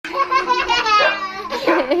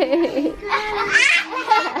You're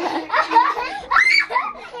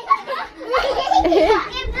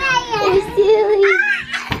silly.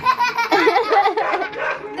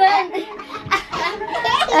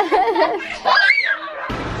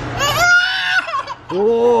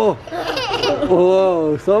 Whoa.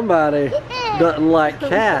 Whoa, somebody doesn't like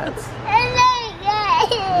cats.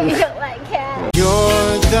 You don't like cats.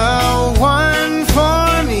 You're the one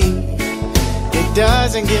for me. It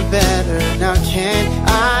doesn't get better. Now can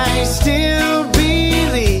I still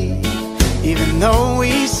believe? Even though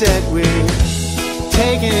we said we're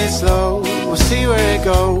taking it slow, we'll see where it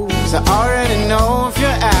goes. I already know if you're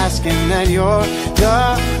asking that you're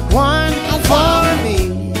the one for me.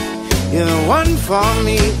 You're the one for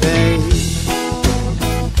me, babe.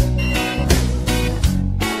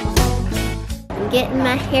 I'm getting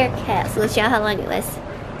my hair cut, so let's show how long it was.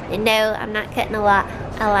 And no, I'm not cutting a lot.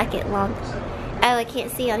 I like it long. Oh, I can't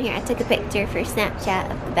see on here. I took a picture for Snapchat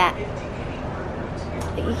of the back.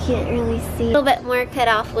 But you can't really see. A little bit more cut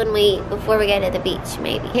off before we go to the beach,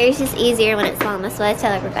 maybe. Hair's just easier when it's long. That's what I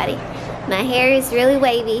tell everybody. My hair is really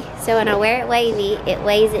wavy, so when I wear it wavy, it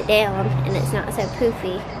weighs it down, and it's not so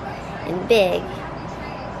poofy and big.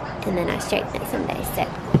 And then I straighten it some days. So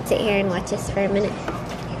sit here and watch this for a minute.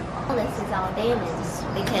 All this is all damaged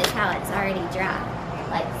because how it's already dry.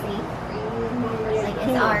 Like, see? Like,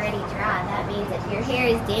 it's already dry. That means if your hair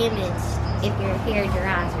is damaged, if your hair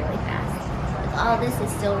dries really fast. Like, all this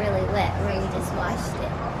is still really wet where we just washed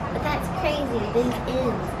it. But that's crazy. These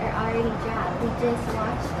ends are already dry. We just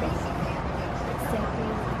washed it. It's so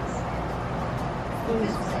crazy.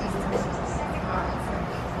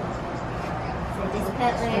 So just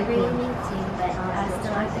cut wherever you need to, but I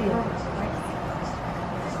still like to work.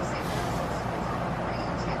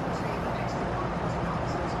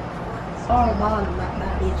 Or bottom, like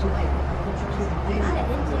about inch and a half. About an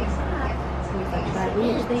inch and a half. About an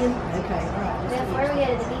inch then? Okay, alright. Before we go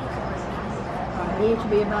to the beach, Alright, an inch would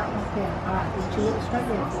be about like that. Alright, inch and look straight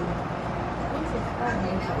down for me. inch is fine.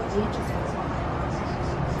 Okay, inch is fine.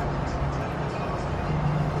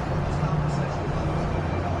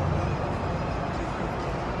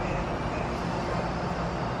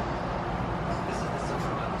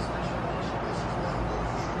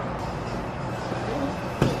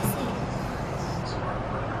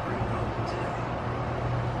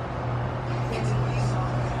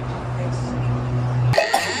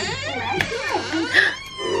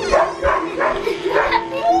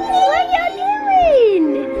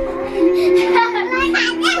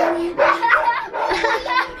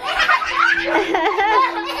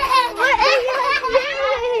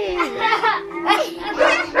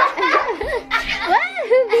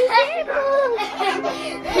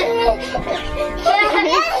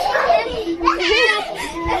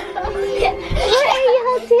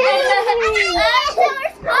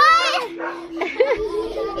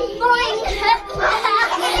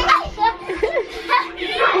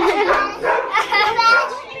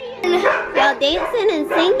 Y'all dancing and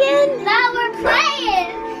singing? No, we're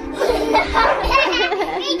playing.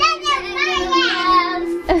 We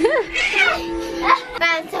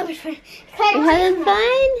done so much fun. You having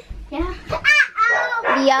fun? Yeah.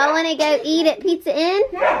 Do y'all want to go eat at Pizza Inn?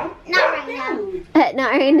 Not right now.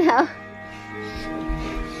 Not right now.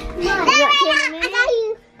 You want Candy Man?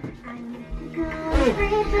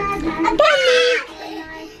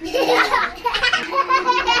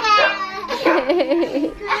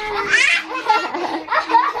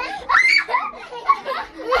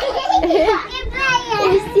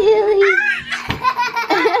 You're silly.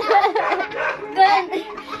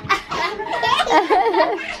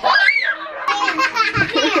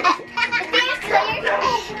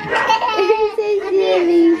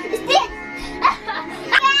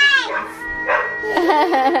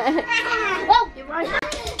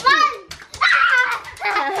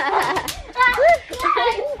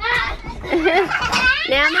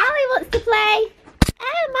 Now Molly wants to play.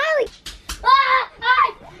 Oh, Molly.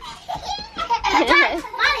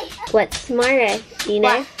 What's tomorrow? Do you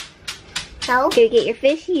know? No. Go get your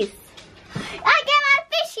fishies. I get my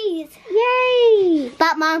fishies. Yay!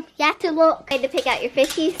 But Mom, you have to look. Ready to pick out your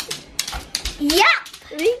fishies? Yep.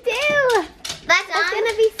 Me too. That's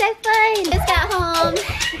gonna be so fun. Just got home.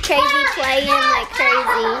 Crazy playing like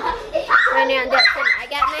crazy. Running around dancing. I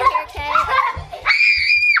got my hair cut.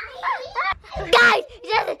 Guys,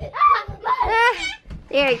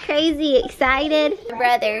 They're crazy excited. My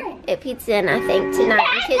brother at Pizza Inn, I think, tonight.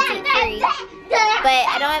 The kids eat free. But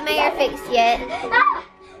I don't have my hair fixed yet.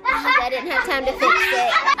 I didn't have time to fix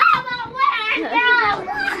it.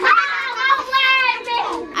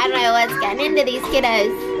 I don't know what's gotten into these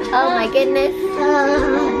kiddos. Oh my goodness.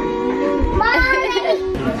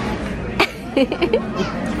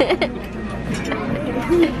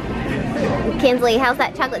 Kinsley, how's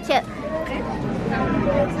that chocolate chip?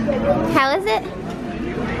 How is it?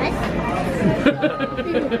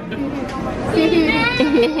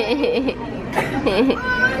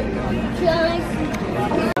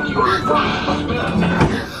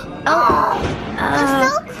 I'm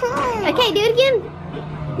so cool. Okay, do it again.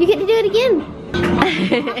 You get to do it again.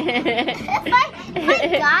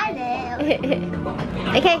 I got it.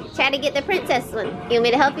 Okay, try to get the princess one. You want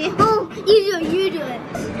me to help you? Oh, you do it.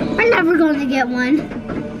 We're never going to get one.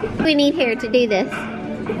 We need here to do this.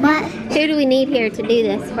 But Who do we need here to do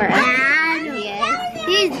this for us?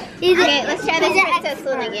 he's Okay, let's try this princess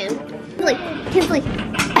one again. Kinsley.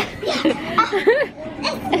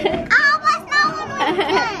 Oh, that's not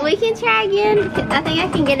one. We can try again. I think I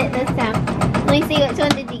can get it this time. Let me see, which one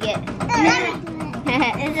did you get?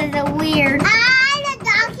 This is a weird. The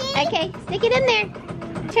donkey. Okay, stick it in there.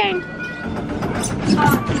 Turn.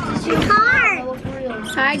 It's hard.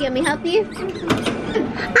 Hard, you want me to help you? I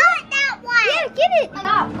want that one. Yeah, get it.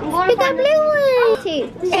 Pick that blue one. Two.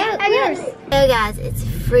 yours. So guys, it's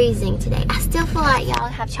freezing today. I still feel like y'all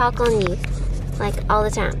have chalk on you, like all the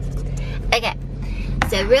time. Okay,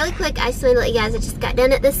 so really quick, I just want to let you guys, I just got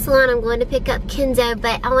done at the salon. I'm going to pick up Kenzo,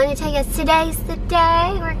 but I want to tell you guys, today's the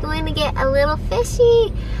day we're going to get a little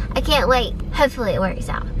fishy. I can't wait. Hopefully it works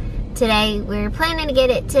out. Today, we're planning to get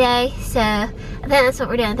it today, so I think that's what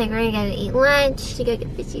we're doing. I think we're going to go eat lunch, to go get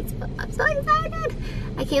fishies. So I'm so excited.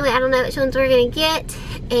 I can't wait. I don't know which ones we're going to get,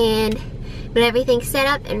 but everything's set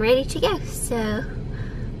up and ready to go. So,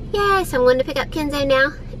 yeah, so I'm going to pick up Kenzo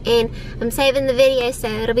now, and I'm saving the video, so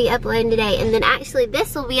it'll be uploading today. And then actually,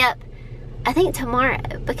 this will be up, I think, tomorrow,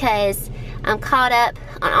 because I'm caught up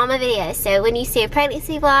on all my videos. So when you see a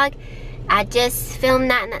pregnancy vlog, I just filmed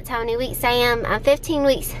that, and that's how many weeks I am. I'm 15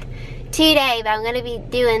 weeks today, but I'm going to be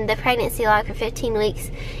doing the pregnancy vlog for 15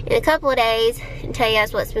 weeks in a couple of days and tell you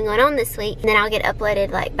guys what's been going on this week. And then I'll get uploaded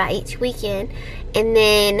like by each weekend, and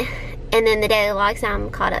then the daily vlogs I'm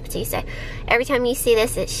caught up to. So every time you see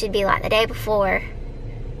this, it should be like the day before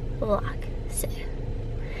the vlog. So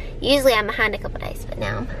usually I'm behind a couple days, but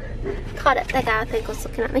now I'm caught up. That guy with pickles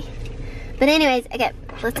looking at me. But anyways, okay,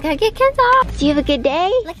 let's go get Kenzo. Do you have a good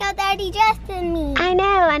day? Look how Daddy dressed in me. I know,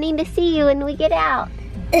 I need to see you when we get out.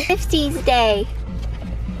 50s day.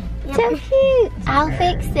 Yep. So cute. I'll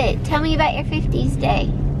fix it. Tell me about your 50s day.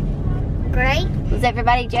 Great. Was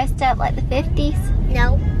everybody dressed up like the 50s?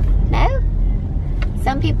 No. No?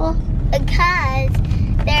 Some people? Because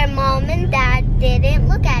their mom and dad didn't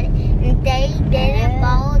look at it. And they didn't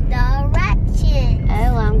follow directions.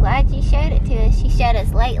 Oh, well, I'm glad you showed it to us. She showed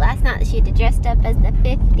us late last night that she had dressed up as the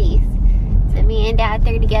 50s. So me and Dad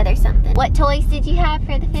threw together something. What toys did you have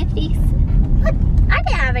for the 50s? What? I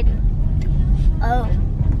didn't have any. Oh.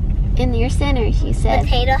 In your centers, you said.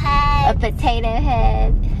 Potato head. A potato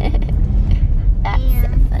head. That's so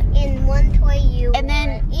funny. And one toy you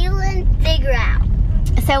then figure out.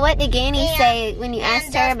 So what did Ganny say when you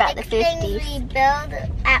asked her about the 50s? Things we build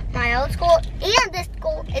at my old school and this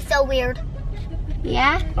school is so weird.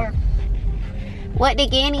 Yeah? Or what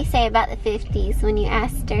did Ganny say about the 50s when you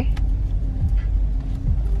asked her?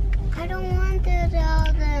 I don't want to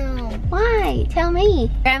tell them. Why? Tell me.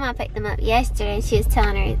 Grandma picked them up yesterday, and she was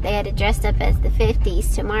telling her they had to dress up as the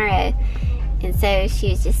 50s tomorrow. And so she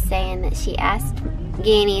was just saying that she asked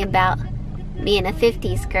Ganny about being a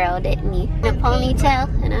 50s girl, didn't you? And a ponytail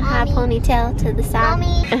and a high ponytail to the side.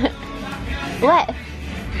 Mommy. What?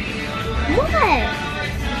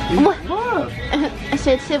 What? What?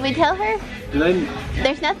 Should we tell her? There's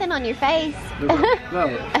There's nothing on your face. no,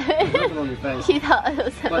 nothing on your face. She thought it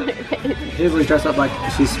was something on But her face. Kinsley's dressed up like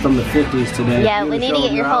she's from the 50s today. Yeah, You we wanna need to show get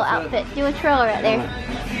them your whole outfit. Do a twirl right there.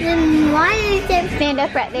 Then why is it? Stand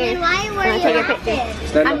up right there. Then why I were wanna you take a picture. laughing?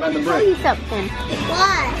 Stand I'm up at going the to show brick. you something.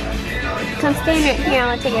 What? Come stand right here. I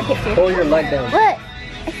want to take a picture. Pull your leg down. Look,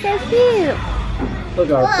 it's so cute. Look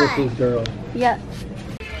at our What? 50s girl. Yep.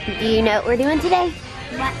 Do you know what we're doing today?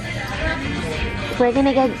 What? We're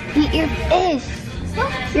gonna go eat your fish.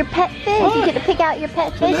 Your pet fish. You get to pick out your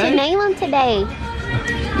pet fish Today? and name them today.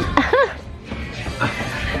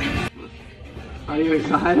 Are you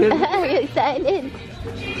excited? Are you excited?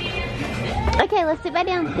 Okay, let's sit back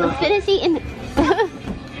down. Let's finish eating.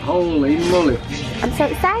 Holy moly. I'm so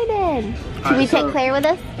excited. Should Alright, we so- take Claire with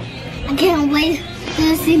us? I can't wait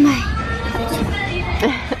to see my.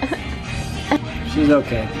 She's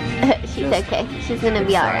okay. She's Just okay. She's gonna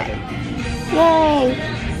be alright. Excited. Yay!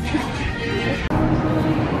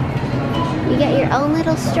 You got your own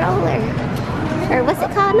little stroller. Or what's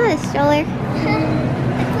it called? Not a stroller.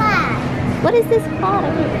 What is this called?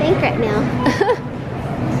 I can't think right now.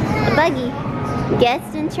 A buggy.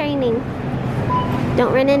 Guest in training.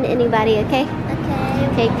 Don't run into anybody, okay? Okay.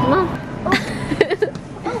 Okay, come on.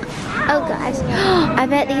 Oh gosh. I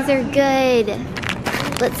bet these are good.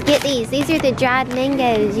 Let's get these. These are the dried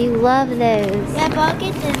mangoes. You love those. Yeah, but I'll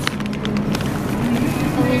get this.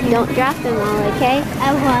 Don't drop them all, okay?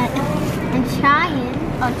 I want. I'm trying.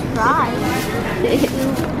 I'll try. There's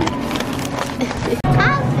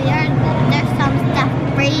some stuff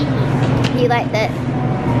free. You like the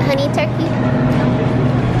honey turkey?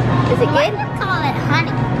 Is it Why good? do you call it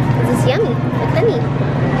honey? Because it's yummy with honey.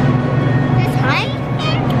 There's honey?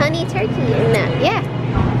 Honey turkey in that, yeah.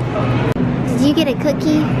 Did you get a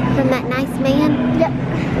cookie from that nice man? Yep.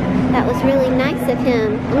 That was really nice of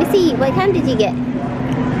him. Let me see, what kind did you get?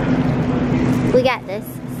 We got this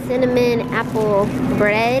cinnamon apple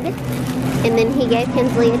bread, and then he gave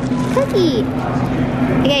Kinsley a cookie.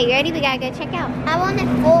 Okay, you ready? We gotta go check out. I want it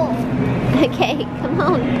full. Okay, come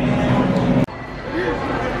on.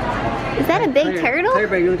 Is that a big turtle? Hey,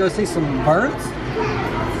 baby, you wanna go see some birds?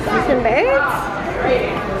 See some birds?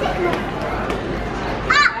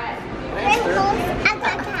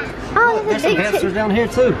 Oh, There's there's a some big hamsters down here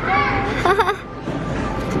too.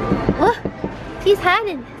 Look, he's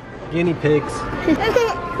hiding. Guinea pigs.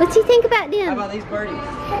 What do you think about How them? about these birdies?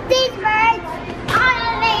 These birds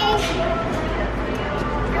are these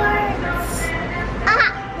birds.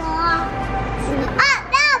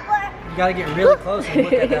 That bird. You gotta get really close and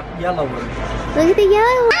look at that yellow one. Look at the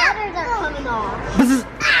yellow one. Feathers are coming off.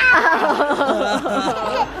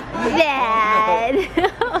 Dad.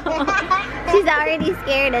 She's already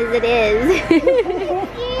scared as it is.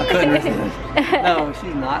 I couldn't resist. No,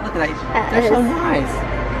 she's not. Look at that. They're so nice.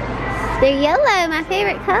 They're yellow, my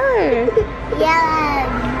favorite color. Yellow.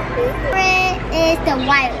 Friend is the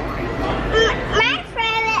white one. My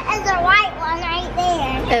friend is the white one right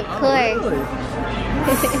there. Of course.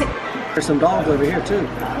 Really? There's some dogs over here too.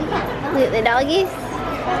 Look at the doggies.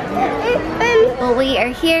 Well, we are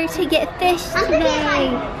here to get fish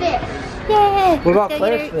today. Yeah. What about Let's go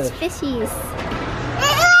Claire's get our fishies.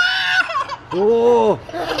 Whoa!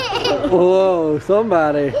 Whoa!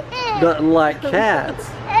 Somebody doesn't like cats.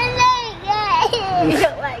 You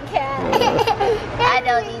don't like cats. I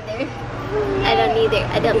don't either. I don't either.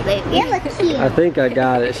 I don't blame you. They look cute. I think I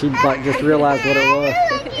got it. She like just realized what it was.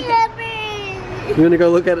 Look at the birds. You wanna go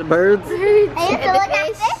look at the birds? I have to look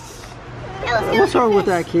at fish. What's wrong with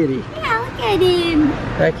that kitty? Yeah, look at him.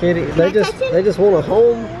 That kitty, I they touch him? just want a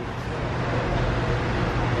home.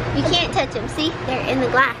 You can't touch them. See? They're in the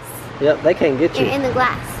glass. Yep, they can't get They're you. in the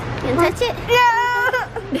glass. You can touch it? No.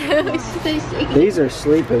 No, she's so shaky. These are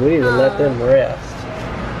sleeping. We need to let them rest.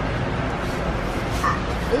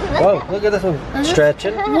 Whoa, look at this one.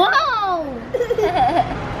 Stretching. Whoa.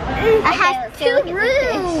 I have let's go look two at the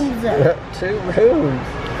rooms. 2 rooms.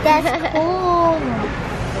 That's cool.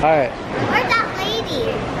 Alright, Where's that lady?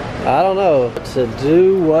 I don't know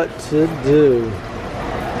what to do.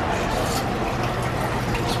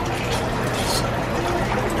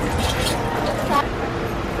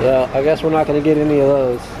 Well, I guess we're not going to get any of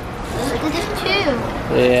those. There's two.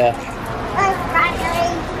 Yeah.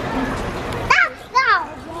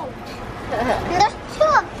 There's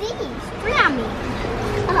two of these. Three on me.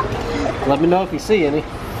 Let me know if you see any.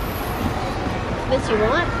 What you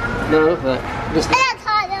want? No, but just I got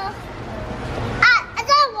title. I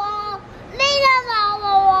got wall. Lean on the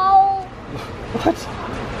wall. what?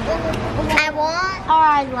 I want or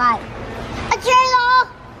I like a turtle.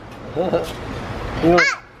 You know,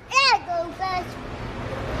 Yeah, goldfish.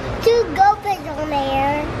 Two goldfish on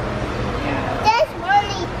there. There's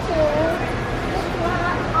only two.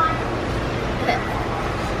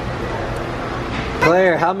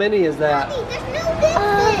 Claire, how many is that? There's no big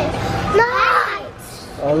fish. Nice.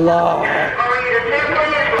 A lot.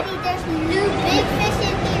 There's new big fish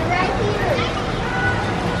in here right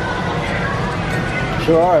here.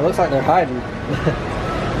 Sure are. It looks like they're hiding.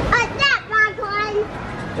 That black one.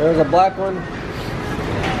 There's a black one.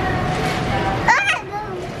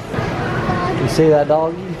 You see that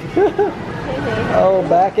doggy? Oh,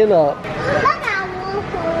 backing up.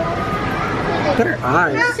 Look at her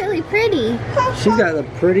eyes. That's really pretty. She's got the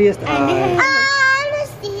prettiest eyes. I want to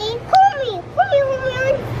see. Pull me. I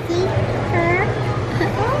want to see her. I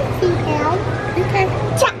want to see him. Okay.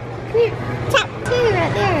 Chop. Come here. Tap. Two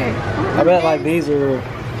right there. I bet like these are.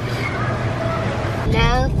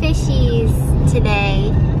 No fishies today.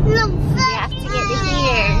 No, We have to get the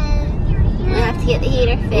heater. We have to get the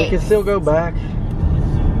heater We fixed. can still go back.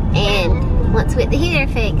 And once we get the heater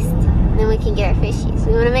fixed, then we can get our fishies.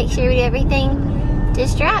 We want to make sure we do everything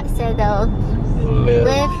just right so they'll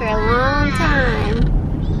live for a long time.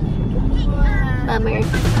 Bummer.